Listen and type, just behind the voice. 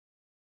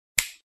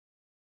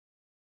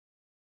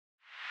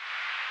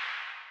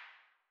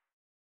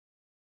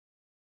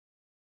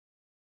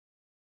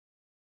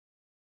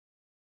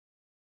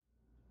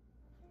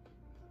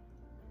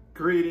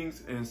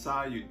Greetings and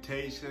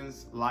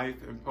salutations,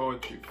 Life and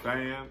Poetry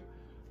fam.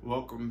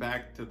 Welcome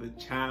back to the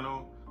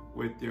channel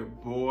with your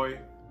boy,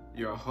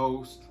 your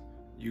host,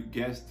 you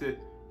guessed it,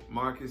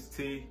 Marcus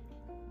T,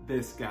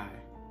 this guy.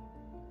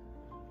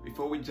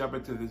 Before we jump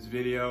into this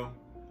video,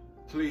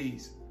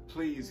 please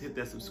hit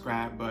that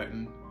subscribe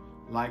button,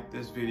 like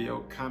this video,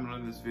 comment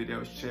on this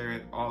video, share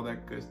it, all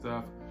that good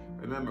stuff.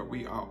 Remember,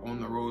 we are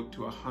on the road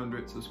to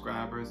 100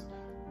 subscribers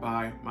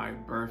by my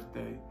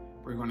birthday.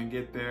 We're going to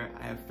get there.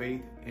 I have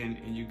faith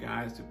in you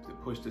guys to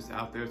push this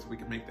out there so we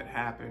can make that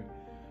happen.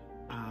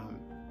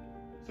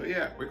 So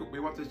yeah,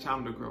 we want this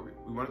channel to grow.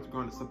 We want it to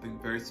grow into something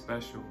very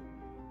special.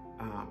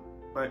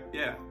 But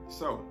yeah,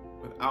 so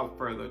without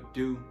further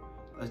ado,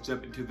 let's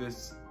jump into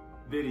this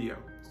video.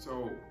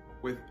 So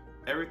with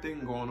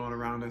everything going on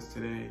around us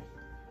today,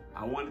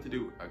 I wanted to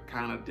do a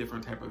kind of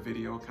different type of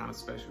video, kind of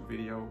special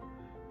video.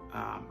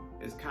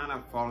 It's kind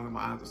of falling in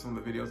line with some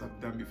of the videos I've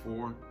done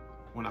before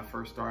when I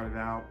first started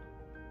out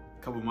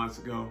a couple months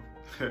ago.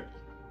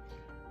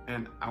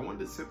 And I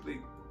wanted to simply,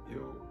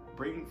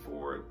 bring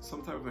forward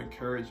some type of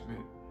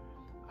encouragement.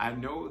 I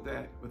know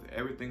that with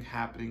everything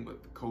happening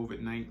with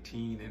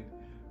COVID-19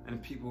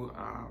 and people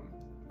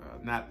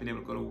not being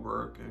able to go to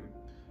work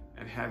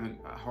and having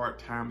hard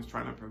times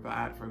trying to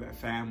provide for their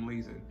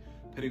families and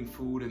putting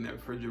food in their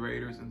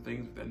refrigerators and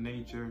things of that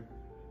nature,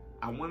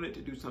 I wanted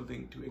to do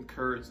something to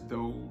encourage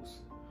those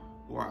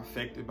who are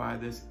affected by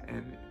this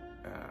and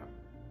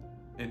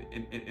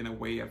in a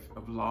way of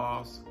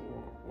loss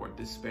or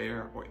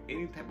despair or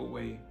any type of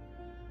way.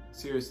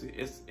 Seriously,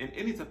 it's in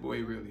any type of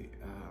way really.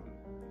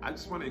 I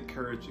just want to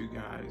encourage you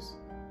guys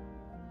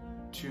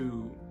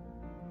to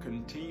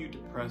continue to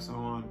press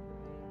on,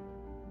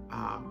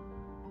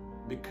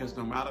 because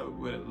no matter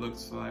what it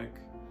looks like,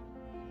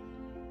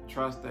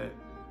 trust that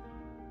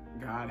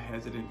God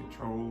has it in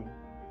control.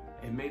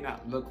 It may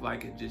not look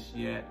like it just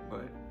yet,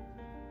 but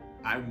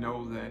I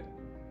know that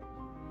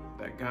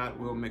God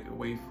will make a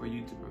way for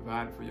you to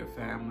provide for your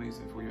families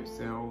and for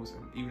yourselves.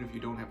 And even if you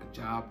don't have a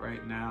job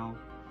right now,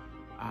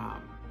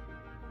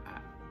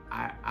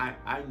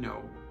 I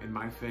know in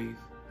my faith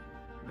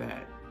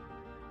that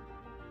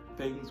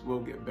things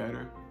will get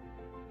better.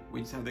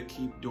 We just have to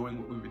keep doing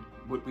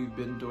what we've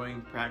been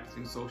doing,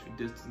 practicing social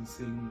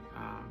distancing,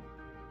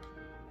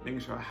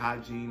 making sure our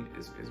hygiene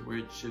is where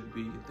it should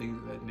be, and things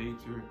of that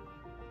nature.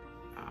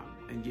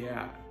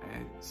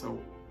 And so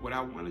what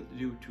I wanted to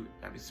do to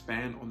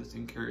expand on this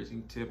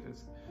encouraging tip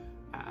is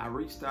I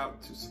reached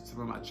out to some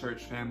of my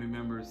church family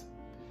members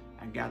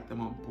and got them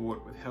on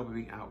board with helping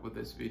me out with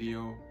this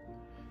video.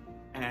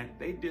 And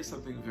they did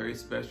something very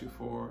special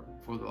for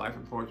the Life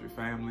and Poetry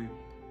family.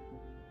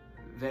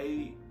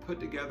 They put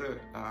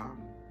together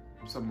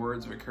some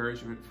words of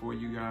encouragement for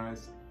you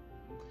guys.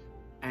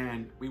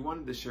 And we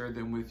wanted to share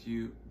them with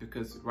you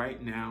because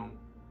right now,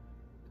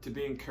 to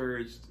be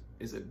encouraged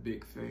is a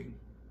big thing.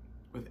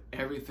 With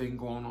everything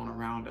going on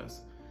around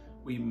us,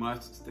 we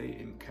must stay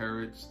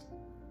encouraged,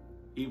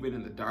 even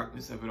in the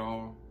darkness of it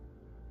all.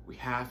 We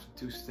have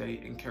to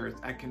stay encouraged.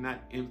 I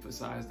cannot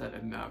emphasize that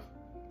enough.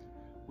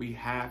 We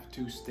have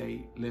to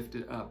stay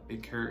lifted up,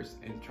 encouraged,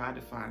 and try to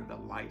find the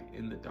light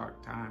in the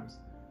dark times.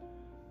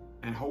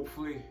 And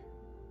hopefully,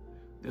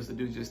 this will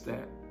do just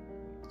that.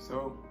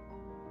 So,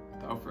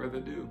 without further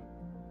ado,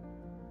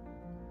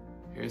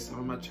 here's some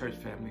of my church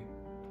family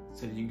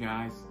sending you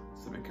guys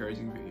some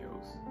encouraging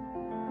videos.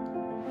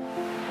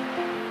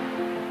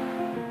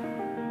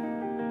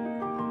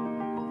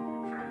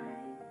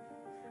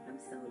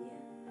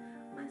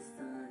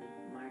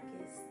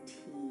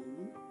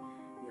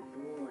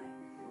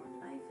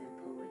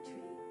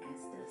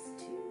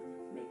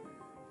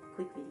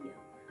 Quick video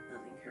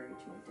of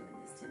encouragement during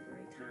this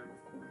temporary time of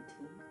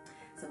quarantine.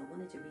 So I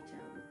wanted to reach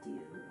out with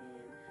you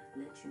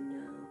and let you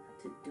know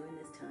during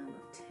this time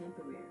of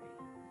temporary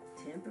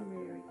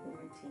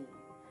quarantine,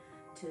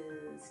 to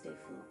stay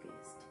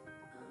focused.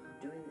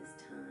 During this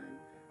time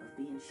of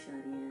being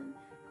shut in,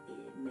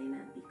 it may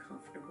not be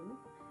comfortable.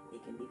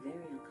 It can be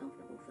very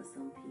uncomfortable for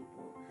some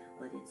people,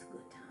 but it's a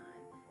good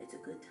time. It's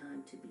a good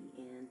time to be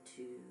in,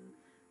 to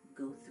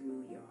go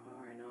through your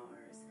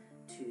R&Rs,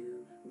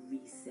 to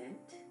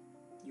reset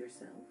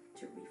yourself,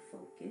 to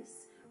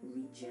refocus,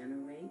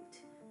 regenerate,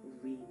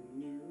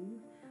 renew,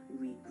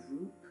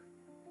 regroup,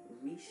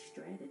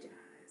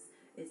 re-strategize.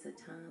 It's a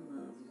time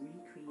of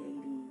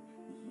recreating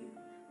you,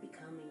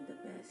 becoming the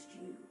best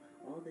you.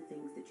 All the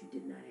things that you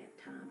did not have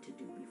time to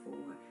do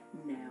before,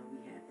 now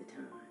we have the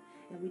time.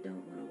 And we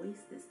don't want to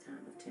waste this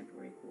time of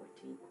temporary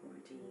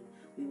quarantine.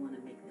 We want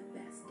to make the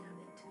best of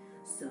it.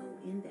 So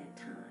in that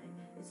time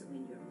is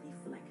when you're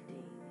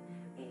reflecting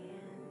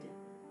and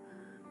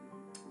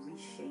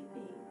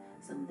reshaping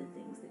some of the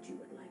things that you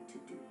would like to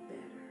do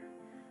better.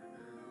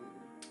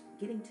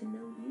 Getting to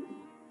know you.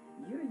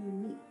 You're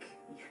unique.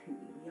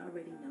 We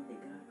already know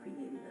that God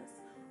created us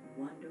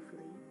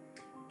wonderfully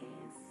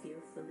and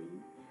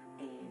fearfully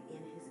and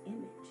in His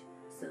image.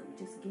 So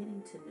just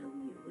getting to know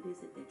you. What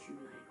is it that you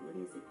like? What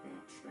is it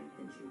that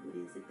strengthens you? What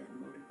is it that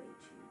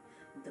motivates you?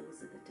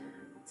 Those are the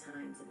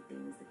times and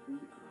things that we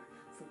are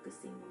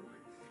focusing on.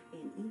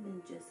 and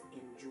even just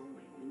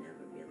enjoying. We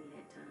never really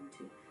had time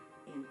to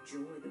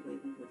enjoy the way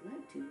we would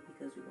like to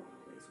because we were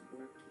always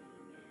working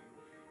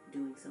and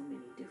doing so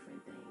many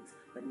different things.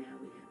 But now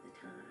we have the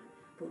time.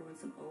 Put on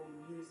some old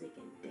music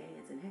and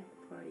dance and have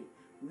a party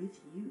with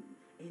you.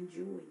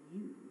 Enjoy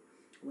you.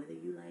 Whether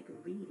you like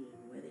reading,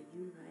 whether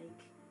you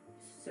like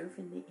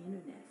surfing the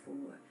internet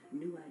for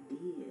new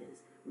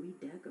ideas,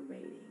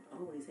 redecorating.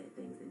 Always had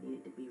things that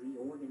needed to be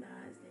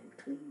reorganized and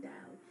cleaned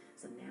out.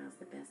 So now's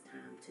the best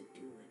time to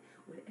do it.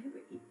 Whatever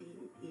it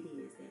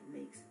is that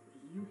makes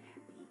you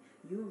happy,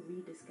 you're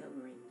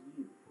rediscovering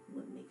you.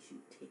 What makes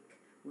you tick,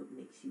 what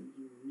makes you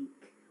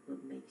unique,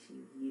 what makes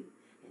you you.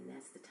 And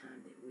that's the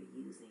time that we're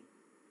using.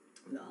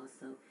 We're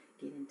also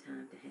getting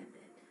time to have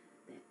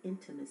that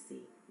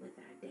intimacy with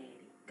our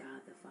daddy,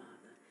 God the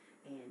Father.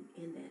 And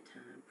in that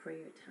time,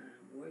 prayer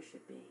time,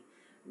 worshiping,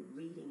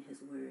 reading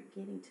his word,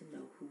 getting to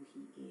know who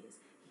he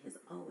is. He has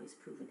always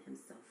proven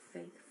himself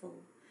faithful.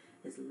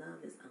 His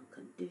love is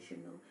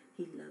unconditional.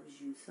 He loves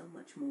you so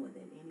much more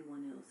than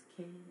anyone else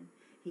can.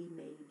 He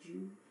made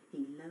you.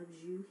 He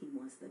loves you. He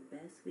wants the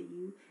best for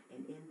you.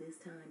 And in this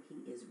time,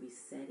 he is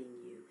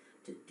resetting you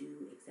to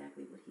do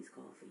exactly what he's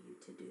called for you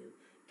to do.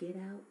 Get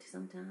out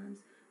sometimes.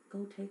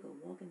 Go take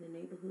a walk in the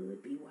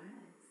neighborhood. Be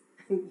wise.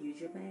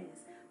 Use your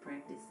mask.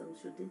 Practice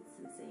social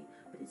distancing.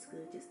 But it's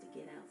good just to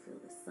get out, feel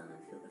the sun,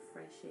 feel the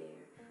fresh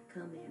air.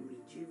 Come in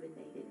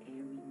rejuvenated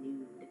and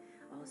renewed.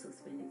 Also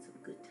spending some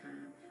good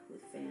time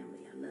with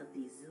family. I love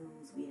these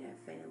Zooms. We have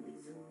family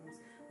Zooms.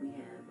 We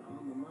have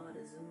alma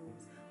mater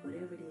Zooms.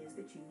 Whatever it is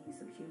that you need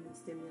some human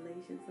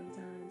stimulation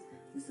sometimes,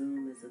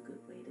 Zoom is a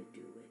good way to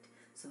do it.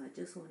 So I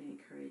just want to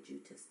encourage you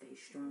to stay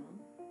strong.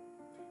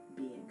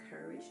 Be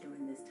encouraged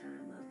during this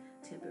time of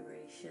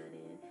temporary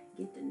shut-in.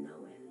 Get to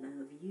know and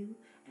love you.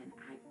 And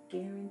I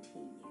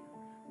guarantee you,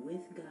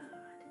 with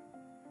God,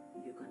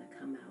 you're going to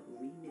come out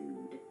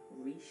renewed,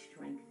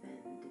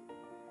 re-strengthened,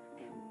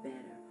 and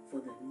better for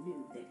the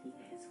new that he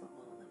has for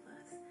all of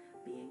us.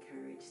 Be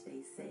encouraged,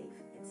 stay safe,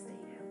 and stay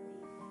healthy.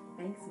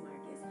 Thanks,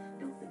 Marcus.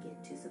 Don't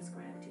forget to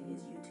subscribe to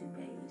his YouTube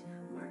page,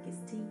 Marcus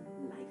T,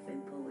 Life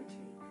and Poetry.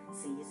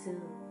 See you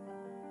soon.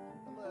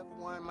 Hello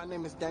everyone, my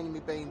name is Daniel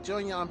McBain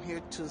Jr. I'm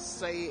here to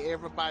say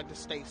everybody to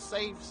stay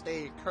safe,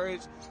 stay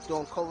encouraged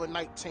during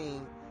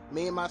COVID-19.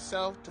 Me and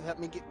myself, to help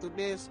me get through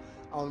this,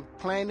 I'm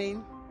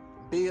planning,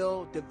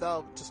 build,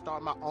 develop to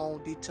start my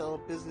own detail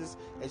business.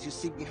 As you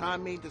see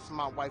behind me, this is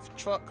my wife's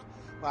truck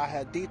where I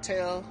have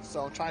detail,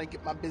 so I'm trying to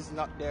get my business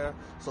out there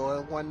so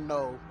everyone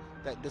know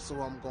that this is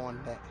where I'm going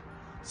at.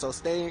 So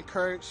stay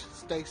encouraged,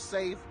 stay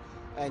safe,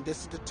 and this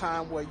is the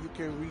time where you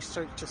can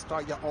research to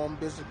start your own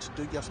business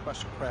to do your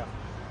special craft.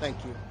 Thank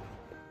you.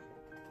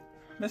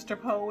 Mr.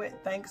 Poet,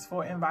 thanks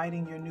for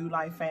inviting your New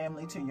Life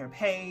family to your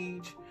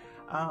page.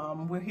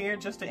 We're here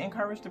just to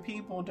encourage the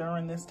people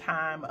during this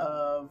time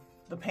of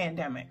the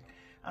pandemic.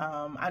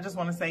 I just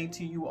want to say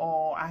to you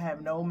all, I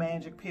have no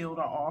magic pill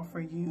to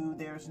offer you.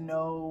 There's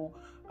no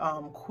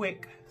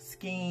quick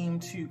scheme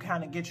to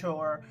kind of get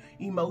your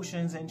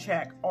emotions in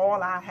check.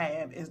 All I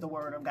have is the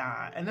word of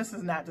God. And this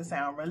is not to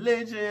sound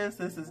religious.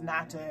 This is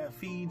not to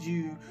feed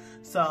you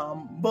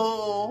some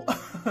bull.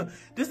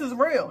 This is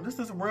real. This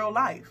is real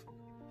life.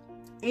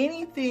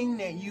 Anything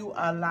that you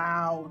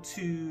allow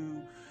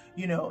to,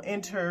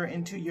 enter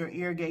into your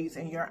ear gates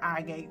and your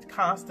eye gates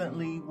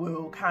constantly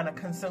will kind of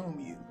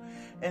consume you.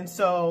 And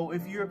so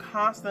if you're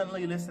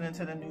constantly listening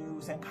to the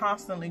news and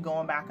constantly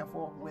going back and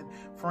forth with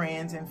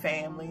friends and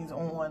families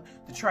on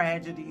the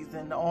tragedies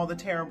and all the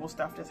terrible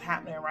stuff that's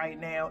happening right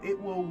now,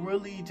 it will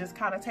really just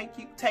kind of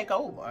take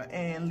over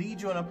and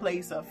lead you in a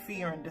place of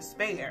fear and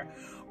despair.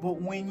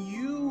 But when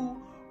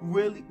you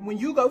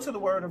go to the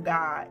Word of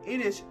God, it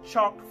is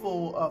chock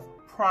full of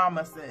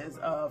promises,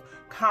 of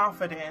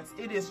confidence.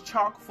 It is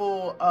chock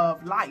full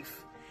of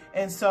life.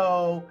 And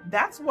so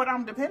that's what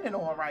I'm depending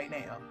on right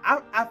now.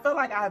 I feel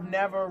like I've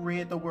never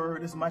read the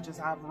word as much as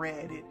I've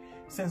read it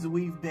since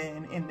we've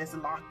been in this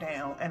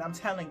lockdown. And I'm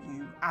telling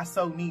you, I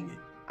so need it.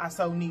 I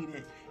so need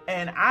it.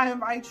 And I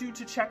invite you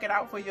to check it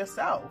out for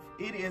yourself.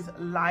 It is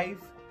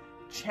life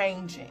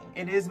changing.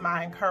 It is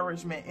my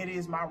encouragement. It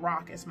is my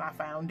rock. It's my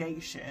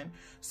foundation.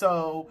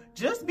 So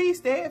just be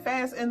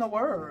steadfast in the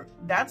word.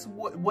 That's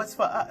what's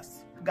for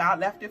us. God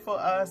left it for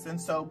us. And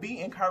so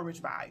be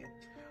encouraged by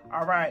it.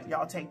 All right,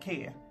 y'all take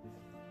care.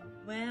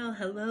 Well,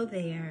 hello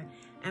there.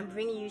 I'm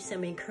bringing you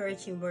some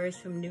encouraging words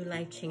from New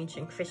Life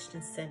Changing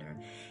Christian Center.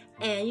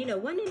 And,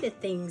 one of the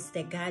things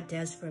that God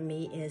does for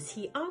me is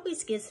he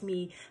always gives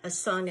me a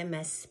song in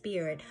my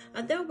spirit.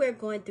 Although we're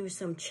going through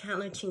some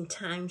challenging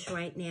times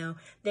right now,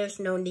 there's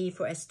no need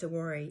for us to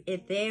worry.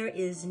 If there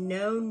is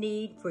no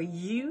need for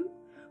you,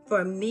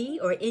 for me,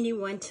 or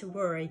anyone to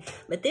worry.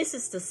 But this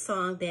is the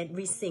song that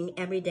we sing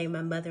every day,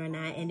 my mother and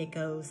I, and it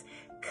goes,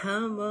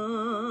 Come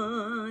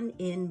on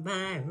in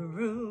my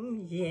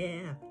room,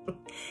 yeah.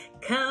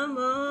 Come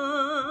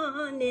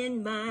on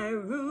in my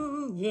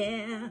room,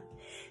 yeah.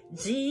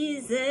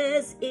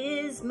 Jesus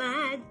is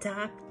my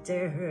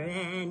doctor,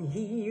 and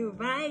he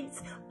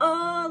writes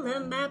all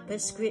of my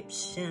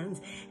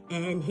prescriptions,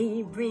 and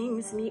he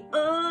brings me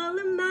all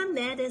of my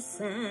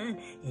medicine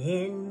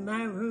in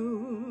my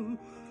room.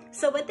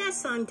 So what that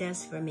song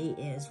does for me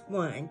is,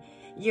 one,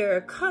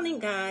 you're calling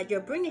God, you're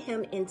bringing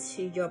him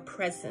into your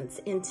presence,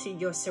 into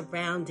your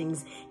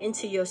surroundings,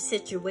 into your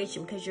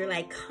situation, because you're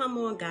like, come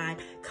on, God,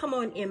 come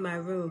on in my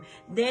room.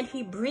 Then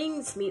he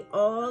brings me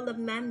all of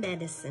my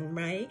medicine,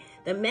 right?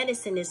 The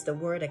medicine is the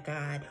word of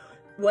God,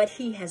 what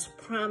he has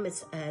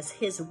promised us,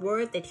 his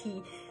word that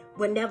he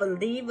will never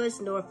leave us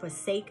nor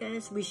forsake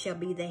us. We shall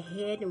be the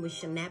head and we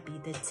shall not be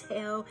the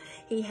tail.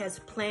 He has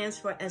plans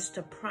for us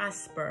to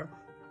prosper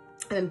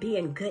and be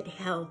in good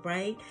health,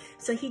 right?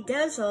 So he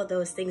does all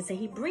those things, and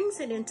he brings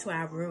it into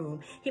our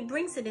room. He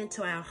brings it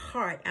into our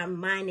heart, our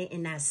mind,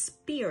 and our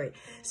spirit.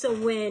 So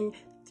when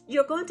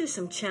you're going through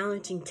some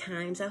challenging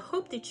times, I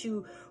hope that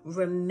you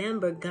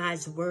remember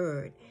God's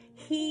word.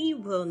 He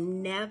will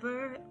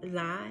never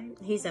lie.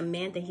 He's a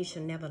man that he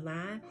shall never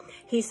lie.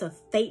 He's a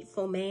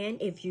faithful man.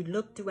 If you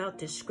look throughout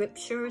the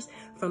scriptures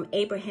from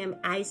Abraham,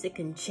 Isaac,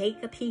 and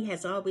Jacob, he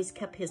has always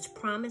kept his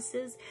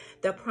promises.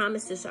 The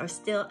promises are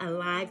still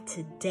alive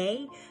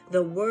today.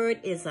 The word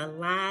is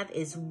alive,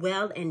 is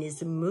well, and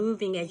is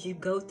moving as you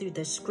go through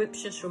the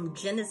scriptures from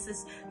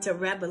Genesis to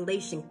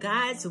Revelation.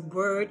 God's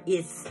word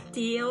is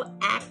still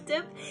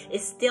active.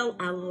 It's still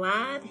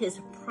alive. His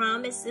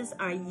promises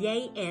are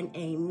yea and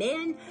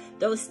amen.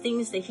 Those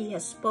things that he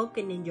has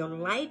spoken in your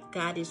life,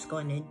 God is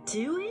going to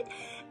do it.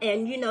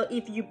 And you know,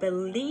 if you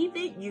believe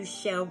it, you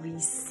shall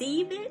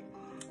receive it.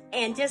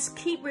 And just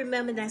keep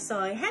remembering that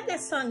song. Have that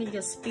song in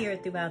your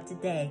spirit throughout the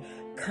day.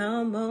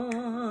 Come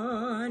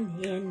on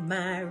in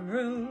my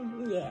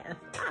room, yeah.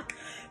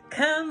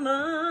 Come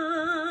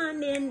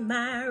on in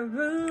my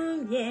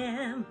room,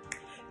 yeah.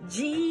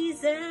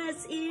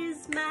 Jesus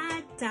is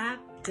my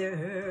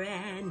doctor,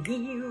 and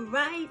he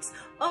writes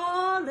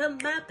all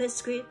of my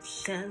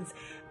prescriptions,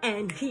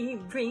 and he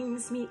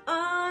brings me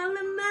all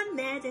of my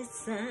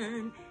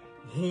medicine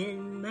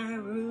in my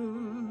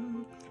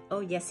room.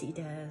 Oh, yes, he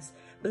does.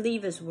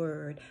 Believe his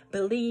word.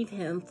 Believe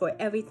him for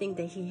everything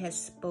that he has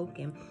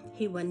spoken.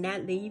 He will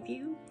not leave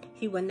you.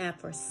 He will not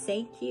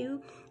forsake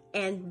you.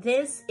 And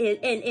this is,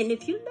 and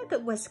if you look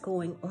at what's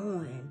going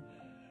on,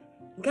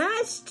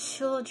 God's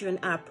children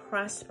are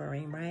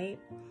prospering, right?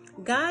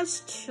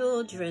 God's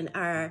children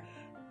are,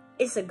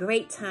 it's a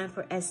great time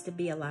for us to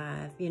be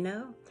alive, you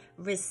know?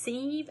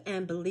 Receive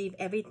and believe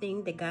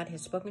everything that God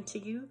has spoken to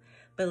you.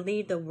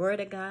 Believe the word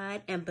of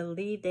God and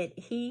believe that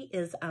he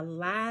is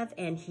alive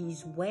and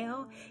he's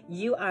well.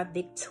 You are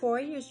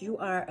victorious. You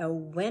are a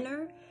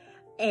winner.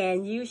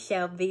 And you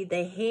shall be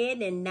the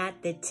head and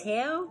not the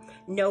tail.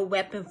 No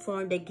weapon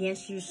formed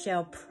against you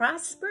shall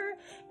prosper.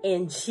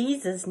 In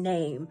Jesus'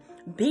 name,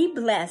 be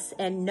blessed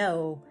and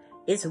know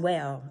it's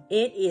well.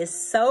 It is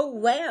so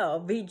well.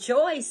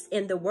 Rejoice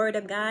in the word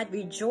of God.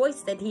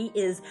 Rejoice that he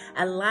is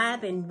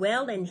alive and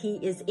well, and he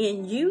is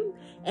in you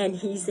and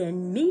he's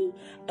in me,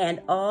 and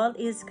all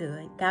is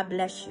good. God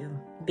bless you.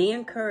 Be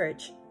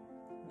encouraged.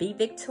 Be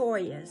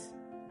victorious.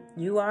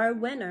 You are a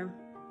winner.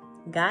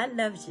 God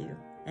loves you,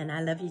 and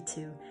I love you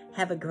too.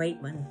 Have a great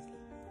one.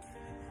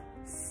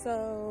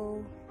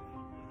 So,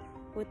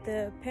 with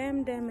the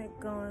pandemic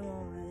going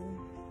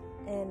on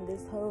and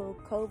this whole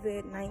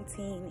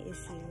COVID-19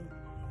 issue,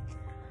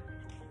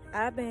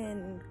 I've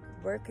been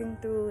working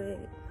through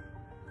it,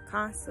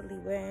 constantly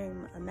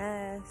wearing a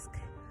mask,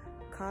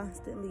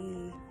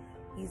 constantly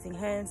using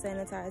hand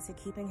sanitizer,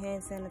 keeping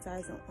hand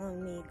sanitizer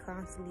on me,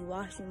 constantly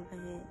washing my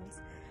hands.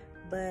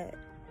 But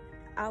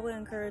I would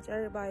encourage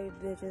everybody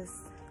to just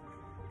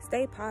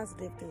stay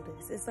positive through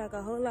this. It's like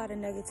a whole lot of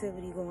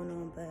negativity going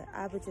on, but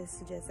I would just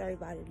suggest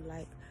everybody to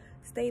like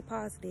stay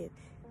positive,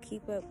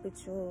 keep up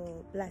with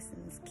your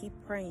blessings, keep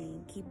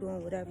praying, keep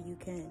doing whatever you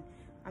can.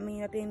 I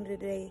mean, at the end of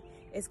the day,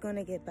 it's going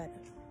to get better.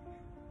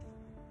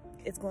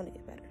 It's going to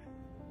get better.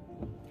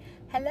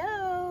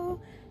 Hello,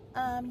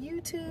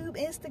 YouTube,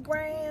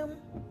 Instagram,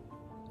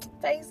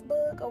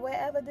 Facebook, or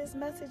wherever this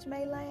message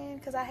may land,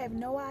 because I have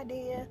no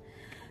idea.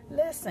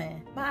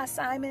 Listen, my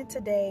assignment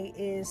today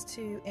is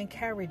to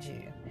encourage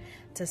you,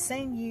 to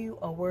send you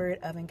a word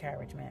of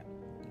encouragement.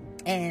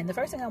 And the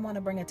first thing I want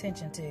to bring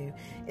attention to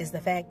is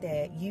the fact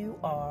that you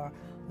are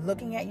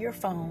looking at your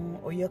phone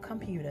or your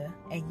computer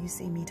and you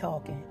see me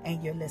talking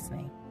and you're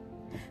listening.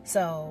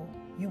 So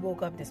you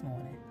woke up this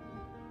morning.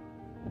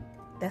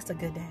 That's a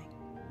good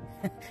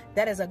day.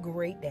 That is a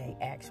great day,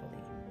 actually.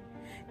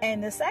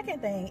 And the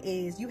second thing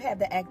is you have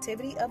the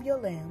activity of your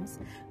limbs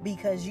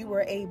because you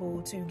were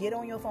able to get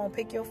on your phone,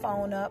 pick your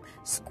phone up,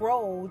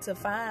 scroll to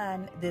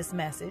find this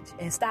message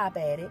and stop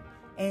at it,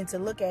 and to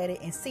look at it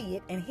and see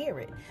it and hear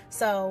it.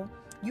 So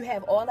you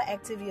have all the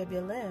activity of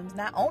your limbs.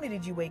 Not only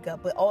did you wake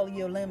up, but all of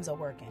your limbs are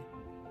working.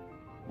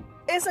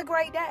 It's a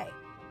great day.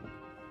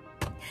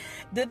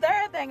 The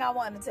third thing I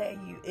want to tell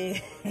you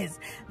is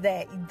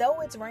that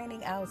though it's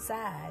raining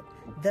outside,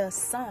 the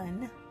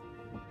sun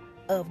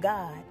of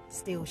God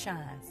still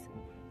shines,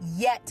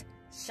 yet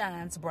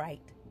shines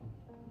bright.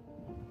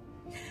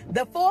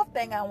 The fourth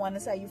thing I want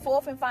to tell you,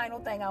 fourth and final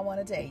thing I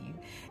want to tell you,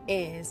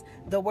 is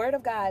the word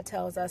of God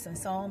tells us in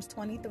Psalms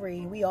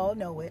 23, we all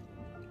know it,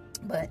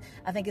 but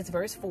I think it's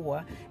verse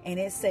 4, and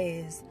it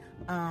says,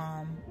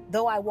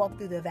 though I walk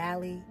through the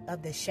valley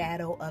of the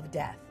shadow of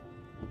death.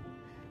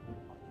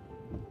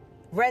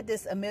 Read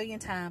this a million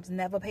times,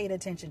 never paid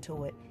attention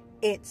to it.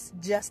 It's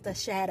just a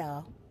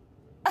shadow.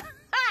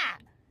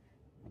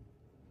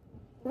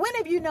 When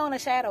have you known a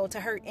shadow to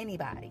hurt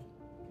anybody?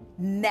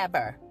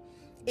 Never.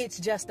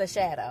 It's just a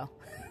shadow.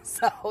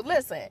 So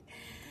listen,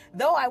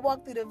 though I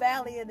walk through the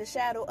valley of the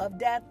shadow of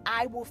death,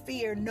 I will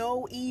fear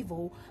no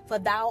evil, for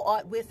thou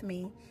art with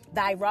me.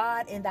 Thy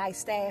rod and thy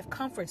staff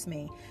comforts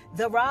me.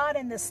 The rod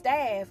and the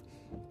staff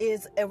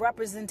is a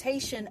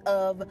representation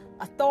of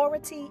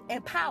authority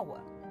and power,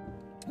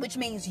 which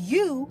means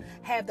you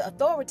have the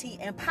authority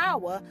and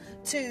power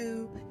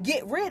to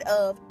get rid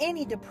of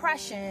any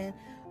depression,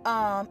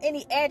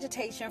 any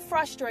agitation,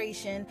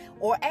 frustration,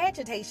 or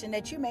agitation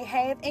that you may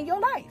have in your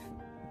life.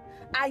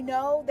 I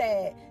know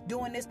that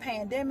during this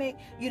pandemic,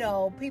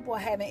 people are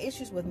having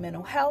issues with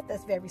mental health.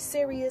 That's very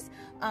serious.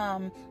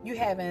 You're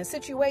having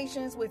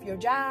situations with your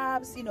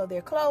jobs,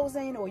 they're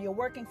closing, or you're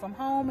working from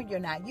home and you're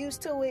not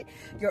used to it.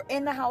 You're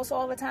in the house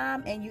all the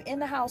time, and you're in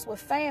the house with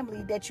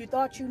family that you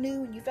thought you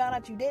knew and you found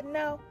out you didn't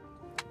know.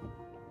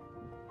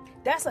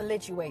 That's a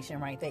situation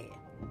right there.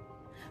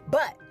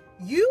 But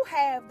you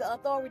have the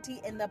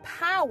authority and the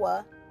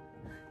power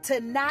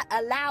to not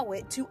allow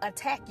it to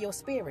attack your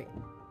spirit,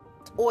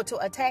 or to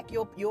attack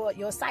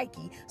your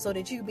psyche so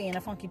that you be in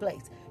a funky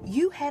place.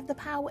 You have the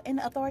power and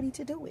the authority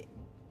to do it.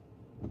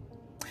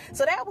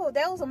 So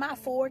those are my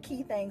 4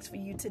 key things for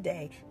you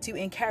today to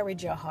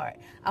encourage your heart.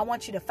 I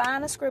want you to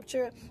find a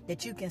scripture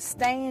that you can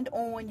stand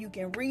on, you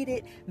can read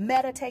it,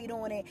 meditate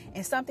on it,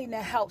 and something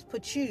that helps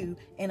put you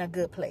in a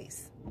good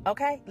place.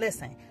 Okay?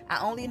 Listen, I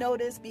only know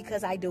this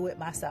because I do it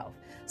myself.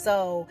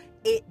 So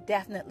it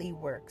definitely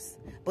works.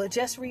 But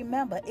just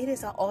remember, it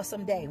is an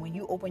awesome day when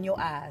you open your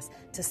eyes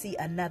to see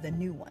another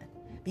new one,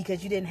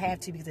 because you didn't have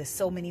to, because there's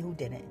so many who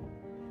didn't.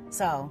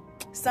 So,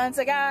 sons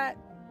of God,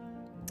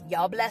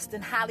 y'all blessed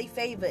and highly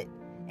favored.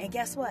 And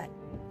guess what?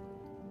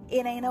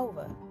 It ain't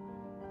over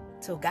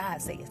till God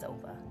says it's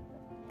over.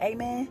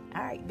 Amen.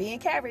 All right. Be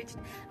encouraged.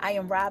 I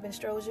am Robin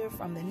Strozier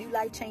from the New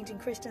Life Changing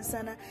Christian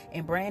Center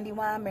in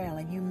Brandywine,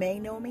 Maryland. You may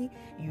know me.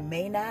 You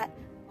may not.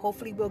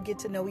 Hopefully we'll get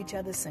to know each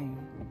other soon.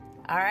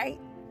 All right.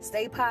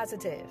 Stay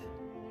positive.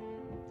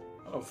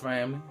 Hello,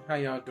 family. How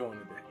y'all doing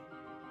today?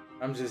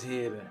 I'm just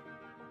here to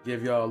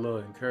give y'all a little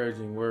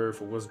encouraging word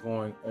for what's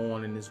going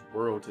on in this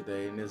world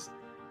today, in this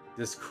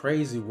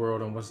crazy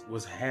world, and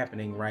what's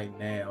happening right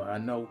now. I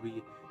know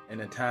we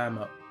in a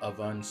time of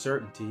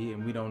uncertainty,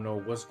 and we don't know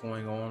what's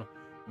going on,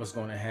 what's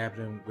going to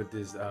happen with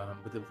this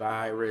with the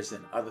virus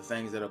and other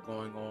things that are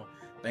going on.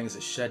 Things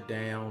are shut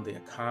down, the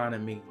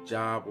economy,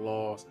 job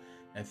loss,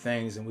 and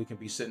things, and we can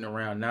be sitting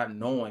around not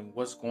knowing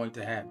what's going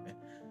to happen.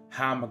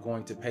 How am I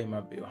going to pay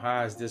my bill?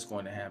 How is this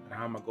going to happen?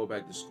 How am I go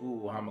back to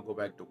school? How am I go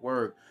back to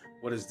work?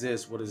 What is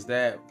this? What is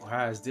that?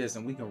 How is this?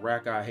 And we can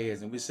rack our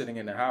heads, and we're sitting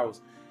in the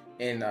house,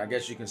 and I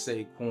guess you can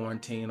say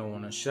quarantine or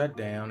on a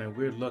shutdown, and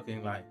we're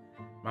looking like,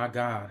 my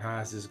God, how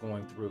is this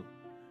going through?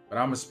 But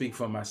I'm gonna speak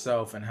for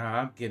myself and how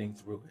I'm getting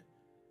through it.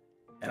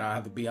 And I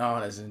have to be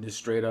honest and just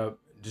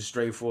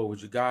straightforward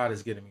with you. God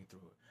is getting me through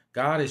it.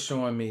 God is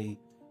showing me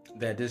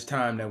that this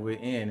time that we're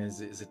in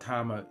is a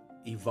time of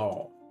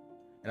evolve.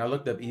 And I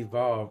looked up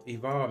evolve.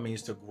 Evolve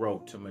means to grow,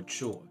 to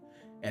mature.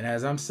 And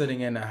as I'm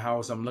sitting in the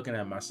house, I'm looking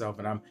at myself,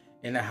 and I'm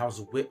in the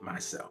house with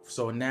myself.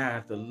 So now I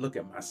have to look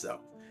at myself.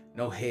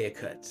 No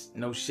haircuts,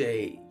 no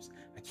shaves.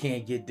 I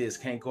can't get this,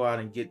 can't go out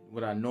and get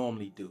what I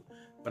normally do.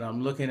 But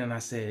I'm looking, and I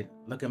said,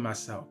 look at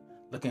myself,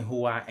 looking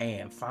who I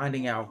am,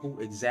 finding out who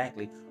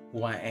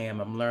I am.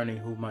 I'm learning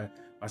who my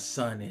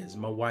son is,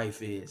 my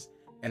wife is.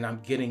 And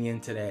I'm getting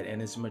into that,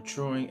 and it's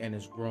maturing and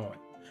it's growing,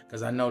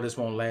 because I know this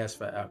won't last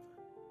forever.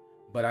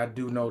 But I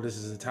do know this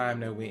is a time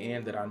that we're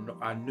in that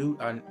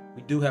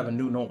we do have a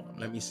new norm.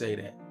 Let me say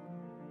that.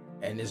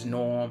 And this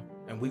norm,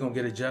 and we're going to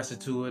get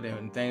adjusted to it,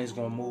 and things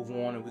going to move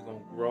on, and we're going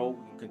to grow.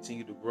 We can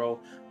continue to grow.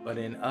 But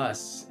in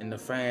us, in the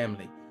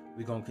family,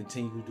 we're going to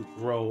continue to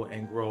grow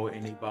and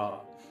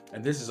evolve.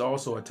 And this is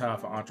also a time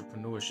for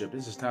entrepreneurship.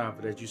 This is time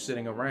for that you're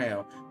sitting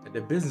around, that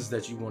the business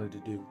that you wanted to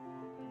do,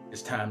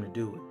 it's time to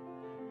do it.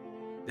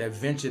 That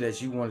venture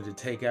that you wanted to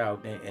take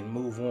out and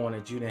move on,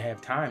 that you didn't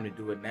have time to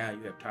do it, now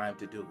you have time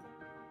to do it.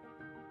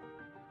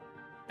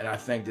 And I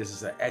think this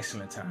is an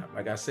excellent time.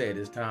 Like I said,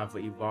 it's time for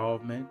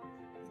evolvement,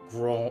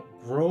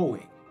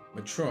 growing,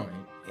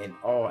 maturing in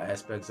all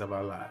aspects of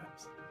our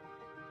lives.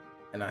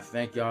 And I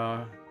thank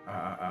y'all.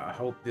 I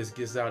hope this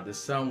gets out to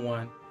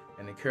someone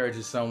and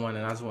encourages someone.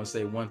 And I just want to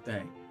say one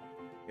thing.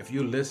 If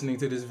you're listening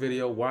to this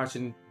video,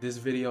 watching this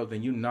video,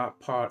 then you're not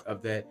part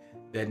of that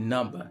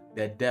number,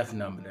 that death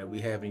number that we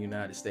have in the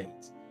United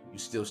States. You're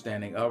still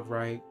standing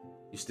upright.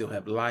 You still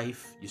have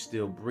life. You're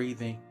still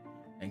breathing.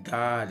 And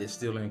God is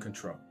still in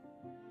control.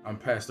 I'm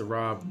Pastor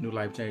Rob of New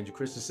Life Changing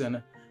Christian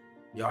Center.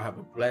 Y'all have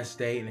a blessed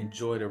day and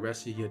enjoy the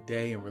rest of your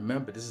day. And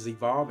remember, this is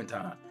evolving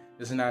time.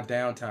 This is not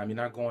downtime. You're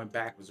not going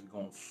backwards. We're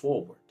going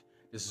forward.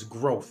 This is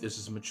growth. This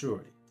is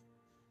maturity.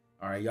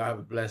 All right, y'all have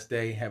a blessed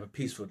day. Have a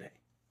peaceful day.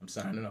 I'm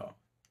signing off.